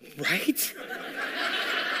 Right?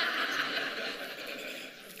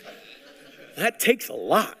 That takes a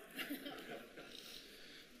lot.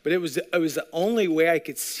 But it was the only way I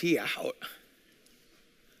could see out.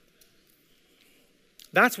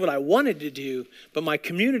 That's what I wanted to do, but my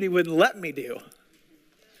community wouldn't let me do.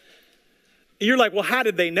 You're like, well, how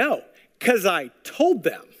did they know? Because I told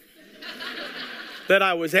them that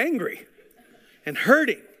I was angry and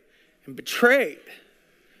hurting and betrayed.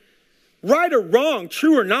 Right or wrong,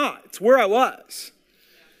 true or not, it's where I was.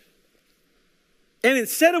 And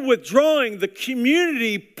instead of withdrawing, the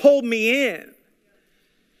community pulled me in.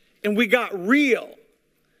 And we got real.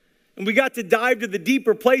 And we got to dive to the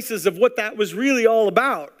deeper places of what that was really all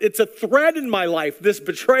about. It's a thread in my life, this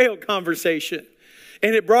betrayal conversation.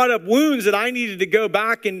 And it brought up wounds that I needed to go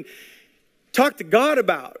back and talk to God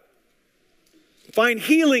about. Find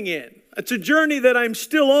healing in. It's a journey that I'm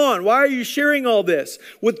still on. Why are you sharing all this?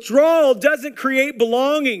 Withdrawal doesn't create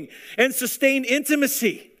belonging and sustain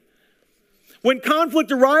intimacy. When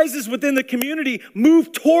conflict arises within the community,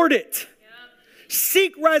 move toward it.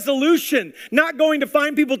 Seek resolution, not going to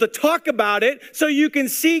find people to talk about it so you can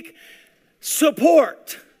seek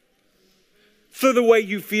support for the way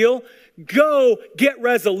you feel. Go get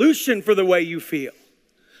resolution for the way you feel.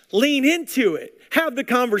 Lean into it. Have the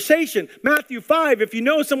conversation. Matthew 5, if you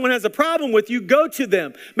know someone has a problem with you, go to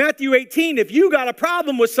them. Matthew 18, if you got a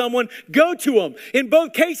problem with someone, go to them. In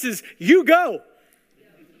both cases, you go.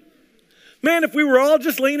 Man, if we were all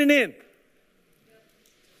just leaning in.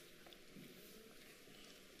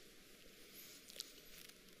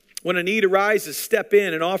 When a need arises, step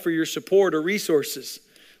in and offer your support or resources.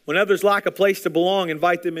 When others lack a place to belong,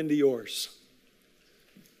 invite them into yours.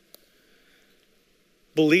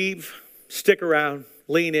 Believe, stick around,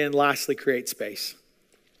 lean in, lastly, create space.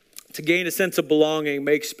 To gain a sense of belonging,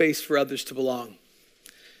 make space for others to belong.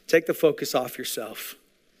 Take the focus off yourself.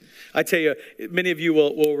 I tell you, many of you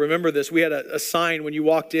will remember this. We had a sign when you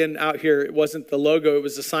walked in out here. It wasn't the logo. It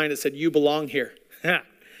was a sign that said, "You belong here."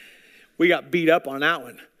 We got beat up on that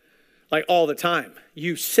one. Like all the time.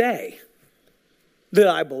 You say that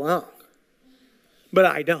I belong, but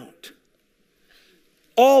I don't.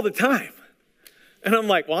 All the time. And I'm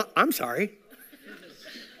like, well, I'm sorry.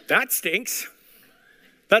 That stinks.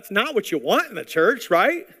 That's not what you want in the church,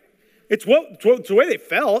 right? It's the way they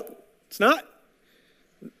felt. It's not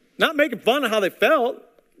making fun of how they felt.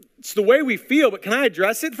 It's the way we feel. But can I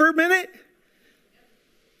address it for a minute?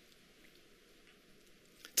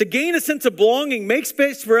 To gain a sense of belonging, make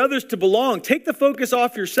space for others to belong. Take the focus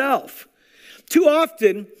off yourself. Too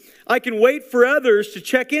often, I can wait for others to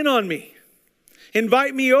check in on me,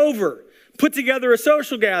 invite me over, put together a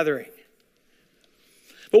social gathering.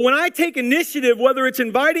 But when I take initiative, whether it's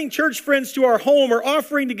inviting church friends to our home or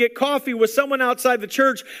offering to get coffee with someone outside the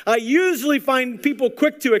church, I usually find people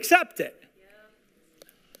quick to accept it.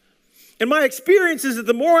 And my experience is that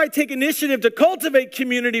the more I take initiative to cultivate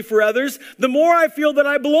community for others, the more I feel that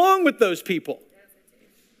I belong with those people.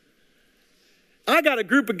 I got a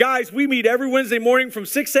group of guys, we meet every Wednesday morning from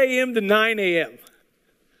 6 a.m. to 9 a.m.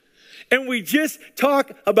 And we just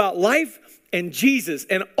talk about life and Jesus.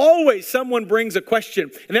 And always someone brings a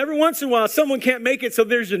question. And every once in a while, someone can't make it, so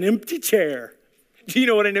there's an empty chair. Do you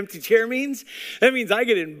know what an empty chair means? That means I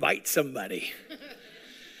get to invite somebody.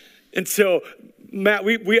 And so, Matt,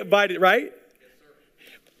 we invited, right?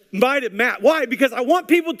 Invited Matt. Why? Because I want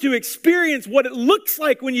people to experience what it looks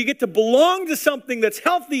like when you get to belong to something that's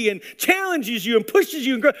healthy and challenges you and pushes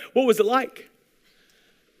you. What was it like?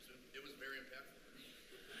 It was very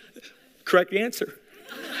impactful. Correct answer.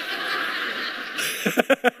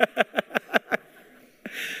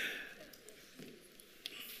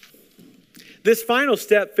 This final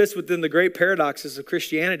step fits within the great paradoxes of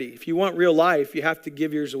Christianity. If you want real life, you have to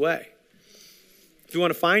give yours away. If you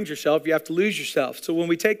want to find yourself, you have to lose yourself. So when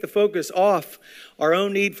we take the focus off our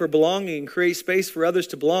own need for belonging and create space for others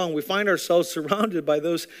to belong, we find ourselves surrounded by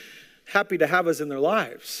those happy to have us in their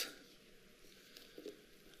lives.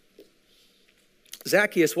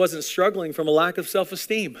 Zacchaeus wasn't struggling from a lack of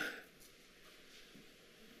self-esteem.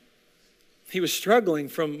 He was struggling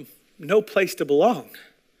from no place to belong.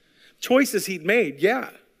 Choices he'd made, yeah.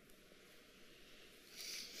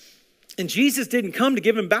 And Jesus didn't come to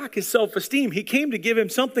give him back his self-esteem. He came to give him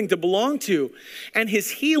something to belong to. And his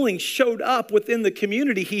healing showed up within the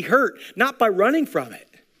community he hurt, not by running from it.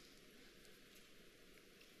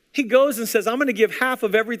 He goes and says, I'm going to give half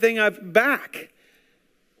of everything I've back.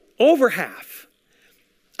 Over half.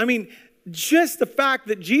 I mean, just the fact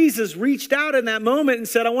that Jesus reached out in that moment and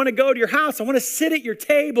said, I want to go to your house. I want to sit at your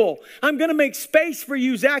table. I'm going to make space for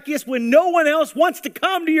you, Zacchaeus, when no one else wants to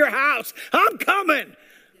come to your house. I'm coming.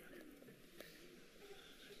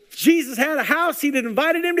 If Jesus had a house, he'd have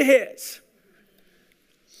invited him to his.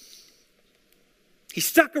 He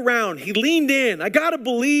stuck around. He leaned in. I got to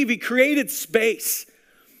believe he created space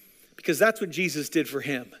because that's what Jesus did for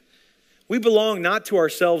him. We belong not to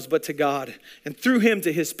ourselves, but to God, and through him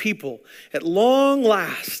to his people. At long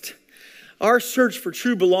last, our search for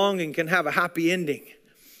true belonging can have a happy ending.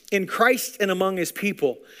 in Christ and among his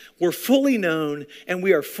people, we're fully known and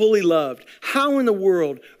we are fully loved. How in the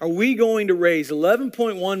world are we going to raise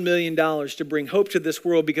 $11.1 million to bring hope to this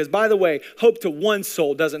world? Because, by the way, hope to one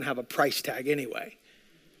soul doesn't have a price tag anyway.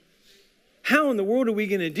 How in the world are we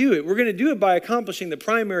going to do it? We're going to do it by accomplishing the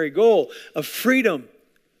primary goal of freedom,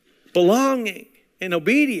 belonging, and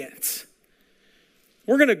obedience.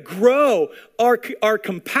 We're going to grow our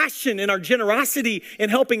compassion and our generosity in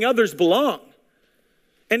helping others belong.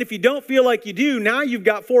 And if you don't feel like you do, now you've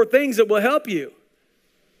got 4 things that will help you.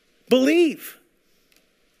 Believe.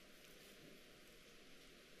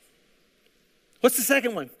 What's the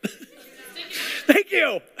second one? Thank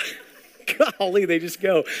you. Golly, they just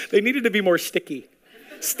go. They needed to be more sticky.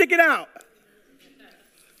 Stick it out.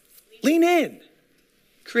 Lean in.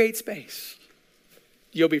 Create space.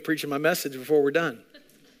 You'll be preaching my message before we're done.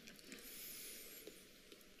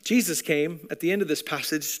 Jesus came at the end of this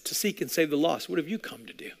passage to seek and save the lost. What have you come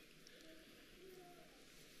to do?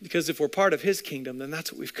 Because if we're part of his kingdom, then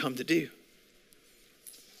that's what we've come to do.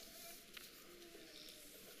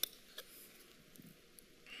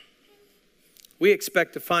 We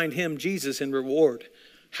expect to find him, Jesus, in reward,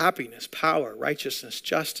 happiness, power, righteousness,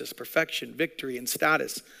 justice, perfection, victory, and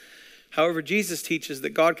status. However, Jesus teaches that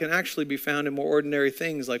God can actually be found in more ordinary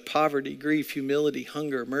things like poverty, grief, humility,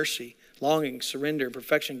 hunger, mercy, longing, surrender, and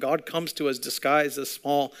perfection. God comes to us disguised as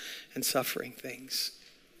small and suffering things.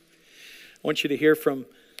 I want you to hear from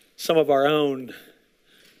some of our own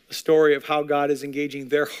a story of how God is engaging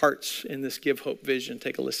their hearts in this Give Hope vision.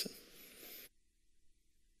 Take a listen.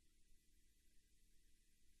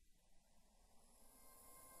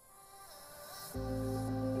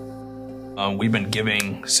 We've been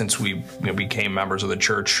giving since we became members of the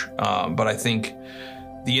church, but I think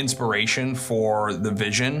the inspiration for the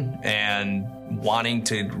vision and wanting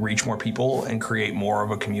to reach more people and create more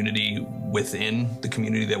of a community within the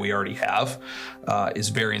community that we already have is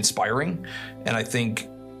very inspiring. And I think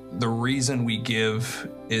the reason we give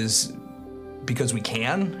is because we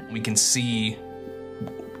can see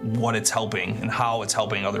what it's helping and how it's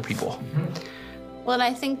helping other people. Well, and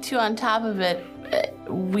I think too, on top of it,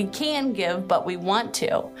 we can give, but we want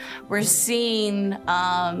to. We're seeing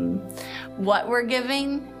what we're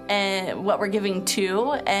giving and what we're giving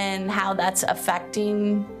to and how that's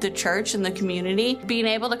affecting the church and the community. Being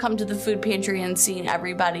able to come to the food pantry and seeing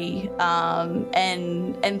everybody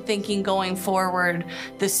and thinking going forward,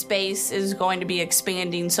 the space is going to be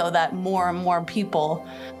expanding so that more and more people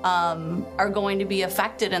are going to be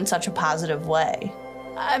affected in such a positive way.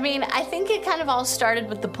 I mean, I think it kind of all started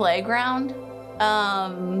with the playground.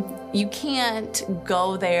 You can't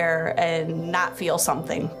go there and not feel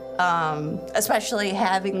something, especially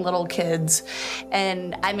having little kids.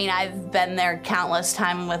 And I mean, I've been there countless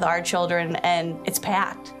times with our children and it's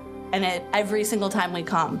packed. And every single time we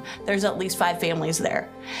come, there's at least 5 families there.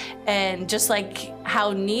 And just like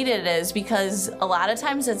how neat it is, because a lot of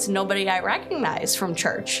times it's nobody I recognize from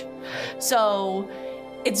church. So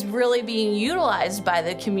it's really being utilized by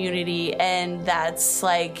the community, and that's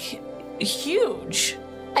like huge.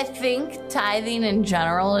 I think tithing in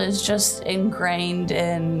general is just ingrained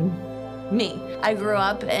in me. I grew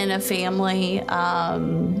up in a family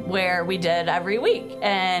where we did every week,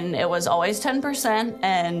 and it was always 10%,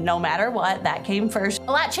 and no matter what, that came first.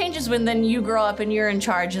 A lot changes when then you grow up and you're in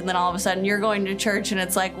charge, and then all of a sudden you're going to church and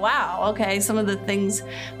it's like, wow, okay, some of the things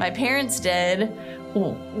my parents did,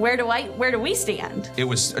 where do we stand? It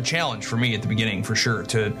was a challenge for me at the beginning, for sure,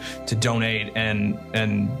 to donate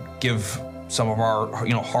and give some of our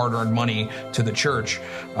hard-earned money to the church,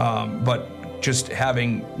 but just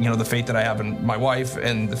having the faith that I have in my wife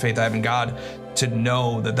and the faith I have in God, to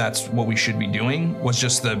know that that's what we should be doing was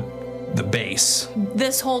just the base.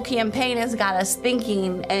 This whole campaign has got us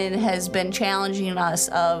thinking and has been challenging us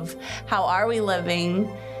of how are we living.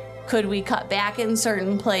 Could we cut back in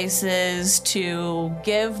certain places to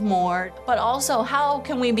give more? But also, how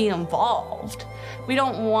can we be involved? We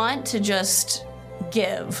don't want to just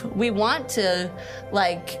give. We want to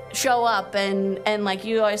show up and like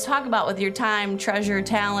you always talk about with your time, treasure,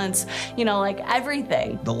 talents,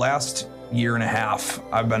 everything. The last year and a half,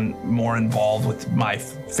 I've been more involved with my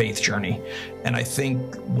faith journey. And I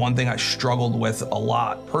think one thing I struggled with a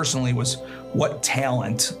lot personally was, what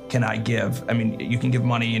talent can I give? I mean, you can give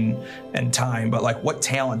money and time, but what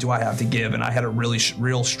talent do I have to give? And I had a really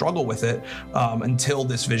real struggle with it until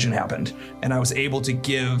this vision happened. And I was able to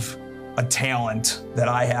give a talent that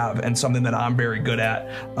I have and something that I'm very good at,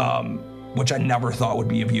 which I never thought would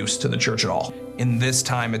be of use to the church at all. In this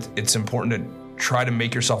time, it's important to try to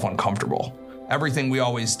make yourself uncomfortable. Everything we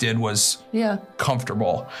always did was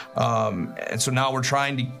comfortable. And so now we're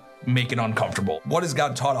trying to make it uncomfortable. What has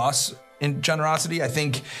God taught us in generosity? I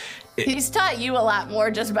think He's taught you a lot more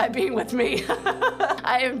just by being with me.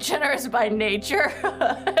 I am generous by nature,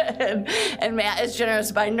 and Matt is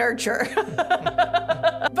generous by nurture.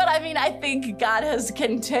 But I mean, I think God has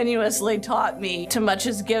continuously taught me to much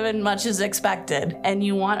is given, much is expected. And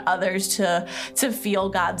you want others to feel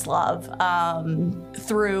God's love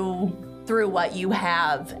through what you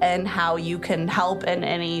have and how you can help in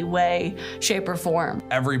any way, shape, or form.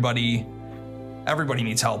 Everybody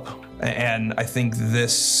needs help. And I think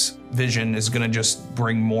this vision is going to just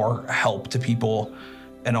bring more help to people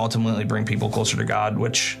and ultimately bring people closer to God,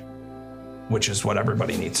 which is what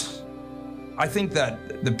everybody needs. I think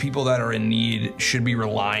that the people that are in need should be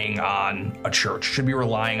relying on a church, should be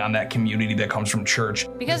relying on that community that comes from church.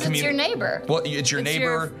 Because it's your neighbor. Well, it's your neighbor.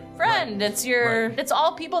 Your friend. Right. It's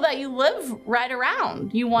all people that you live right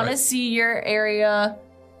around. You want to see your area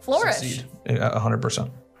flourish. Succeed. 100%.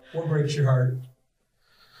 What breaks your heart?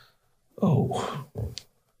 Oh.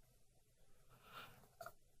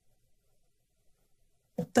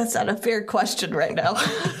 That's not a fair question right now.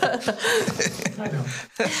 I know.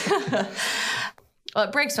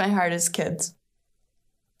 What breaks my heart is kids.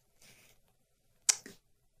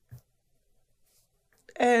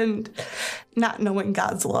 And not knowing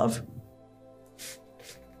God's love.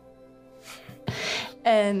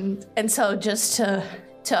 And so just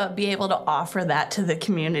to be able to offer that to the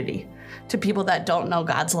community, to people that don't know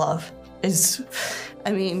God's love is,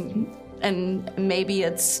 I mean, and maybe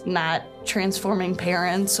it's not transforming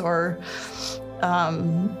parents or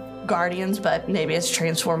guardians, but maybe it's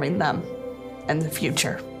transforming them in the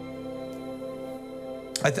future.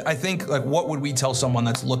 I think, like, what would we tell someone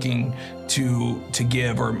that's looking to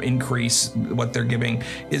give or increase what they're giving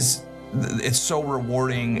is it's so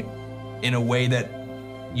rewarding in a way that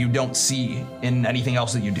you don't see in anything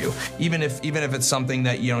else that you do. Even if it's something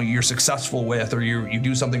that, you know, you're successful with, or you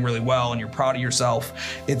do something really well and you're proud of yourself,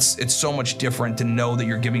 it's so much different to know that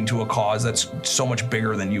you're giving to a cause that's so much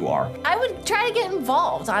bigger than you are. I would try to get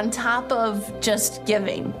involved on top of just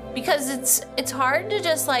giving, because it's hard to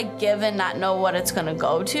just like give and not know what it's gonna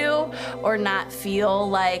go to, or not feel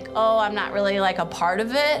like, oh, I'm not really like a part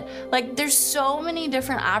of it. Like, there's so many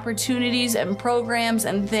different opportunities and programs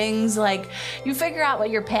and things. Like, you figure out what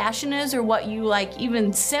your passion is, or what you like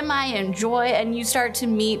even semi enjoy, and you start to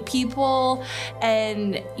meet people,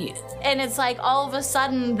 and it's like all of a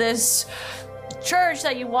sudden this church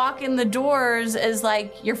that you walk in the doors is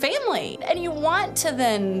like your family, and you want to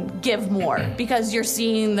then give more because you're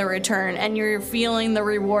seeing the return and you're feeling the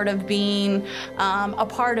reward of being a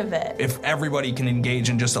part of it. If everybody can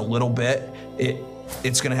engage in just a little bit,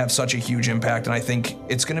 it's going to have such a huge impact. And I think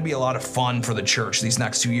it's going to be a lot of fun for the church these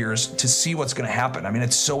next 2 years to see what's going to happen. I mean,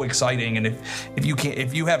 it's so exciting. And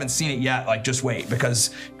if you haven't seen it yet, like, just wait,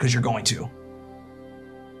 because you're going to.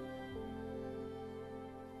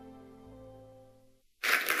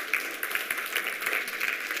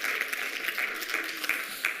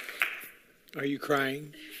 Are you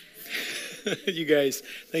crying? You guys,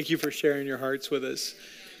 thank you for sharing your hearts with us.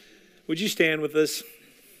 Would you stand with us?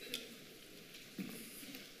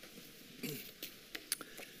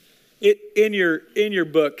 In your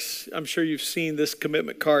books, I'm sure you've seen this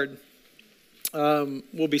commitment card.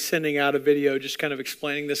 We'll be sending out a video just kind of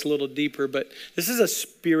explaining this a little deeper, but this is a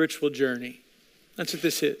spiritual journey. That's what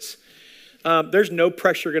this is. There's no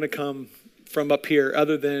pressure going to come from up here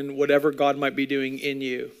other than whatever God might be doing in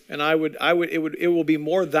you. And it will be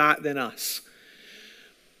more that than us.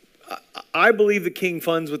 I believe the King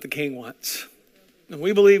funds what the King wants. And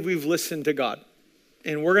we believe we've listened to God.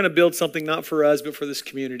 And we're going to build something not for us, but for this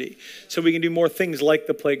community. So we can do more things like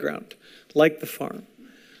the playground, like the farm,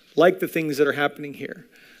 like the things that are happening here.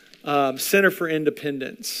 Center for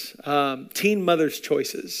Independence, Teen Mothers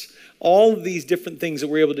Choices. All of these different things that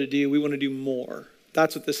we're able to do, we want to do more.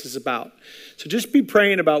 That's what this is about. So just be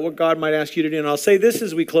praying about what God might ask you to do. And I'll say this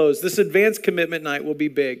as we close. This advanced commitment night will be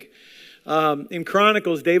big. In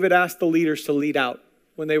Chronicles, David asked the leaders to lead out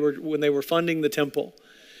when they were funding the temple.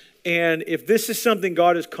 And if this is something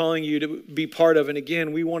God is calling you to be part of, and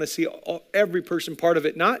again, we want to see every person part of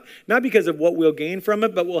it, not because of what we'll gain from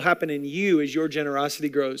it, but what will happen in you as your generosity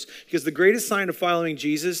grows. Because the greatest sign of following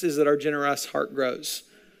Jesus is that our generous heart grows.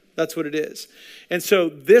 That's what it is. And so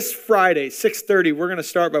this Friday, 6:30, we're going to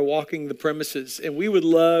start by walking the premises. And we would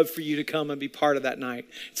love for you to come and be part of that night.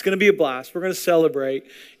 It's going to be a blast. We're going to celebrate.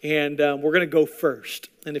 And we're going to go first.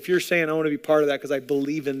 And if you're saying, I want to be part of that because I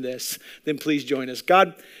believe in this, then please join us.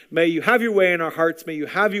 God, may you have your way in our hearts. May you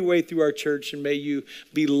have your way through our church. And may you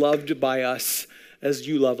be loved by us as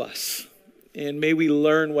you love us. And may we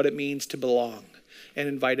learn what it means to belong. and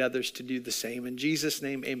invite others to do the same. In Jesus'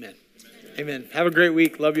 name, amen. Amen. Have a great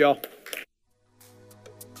week. Love you all.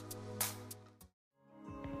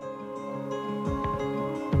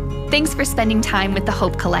 Thanks for spending time with the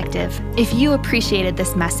Hope Collective. If you appreciated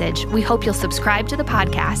this message, we hope you'll subscribe to the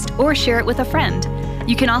podcast or share it with a friend.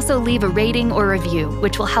 You can also leave a rating or review,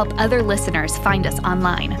 which will help other listeners find us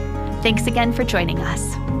online. Thanks again for joining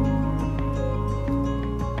us.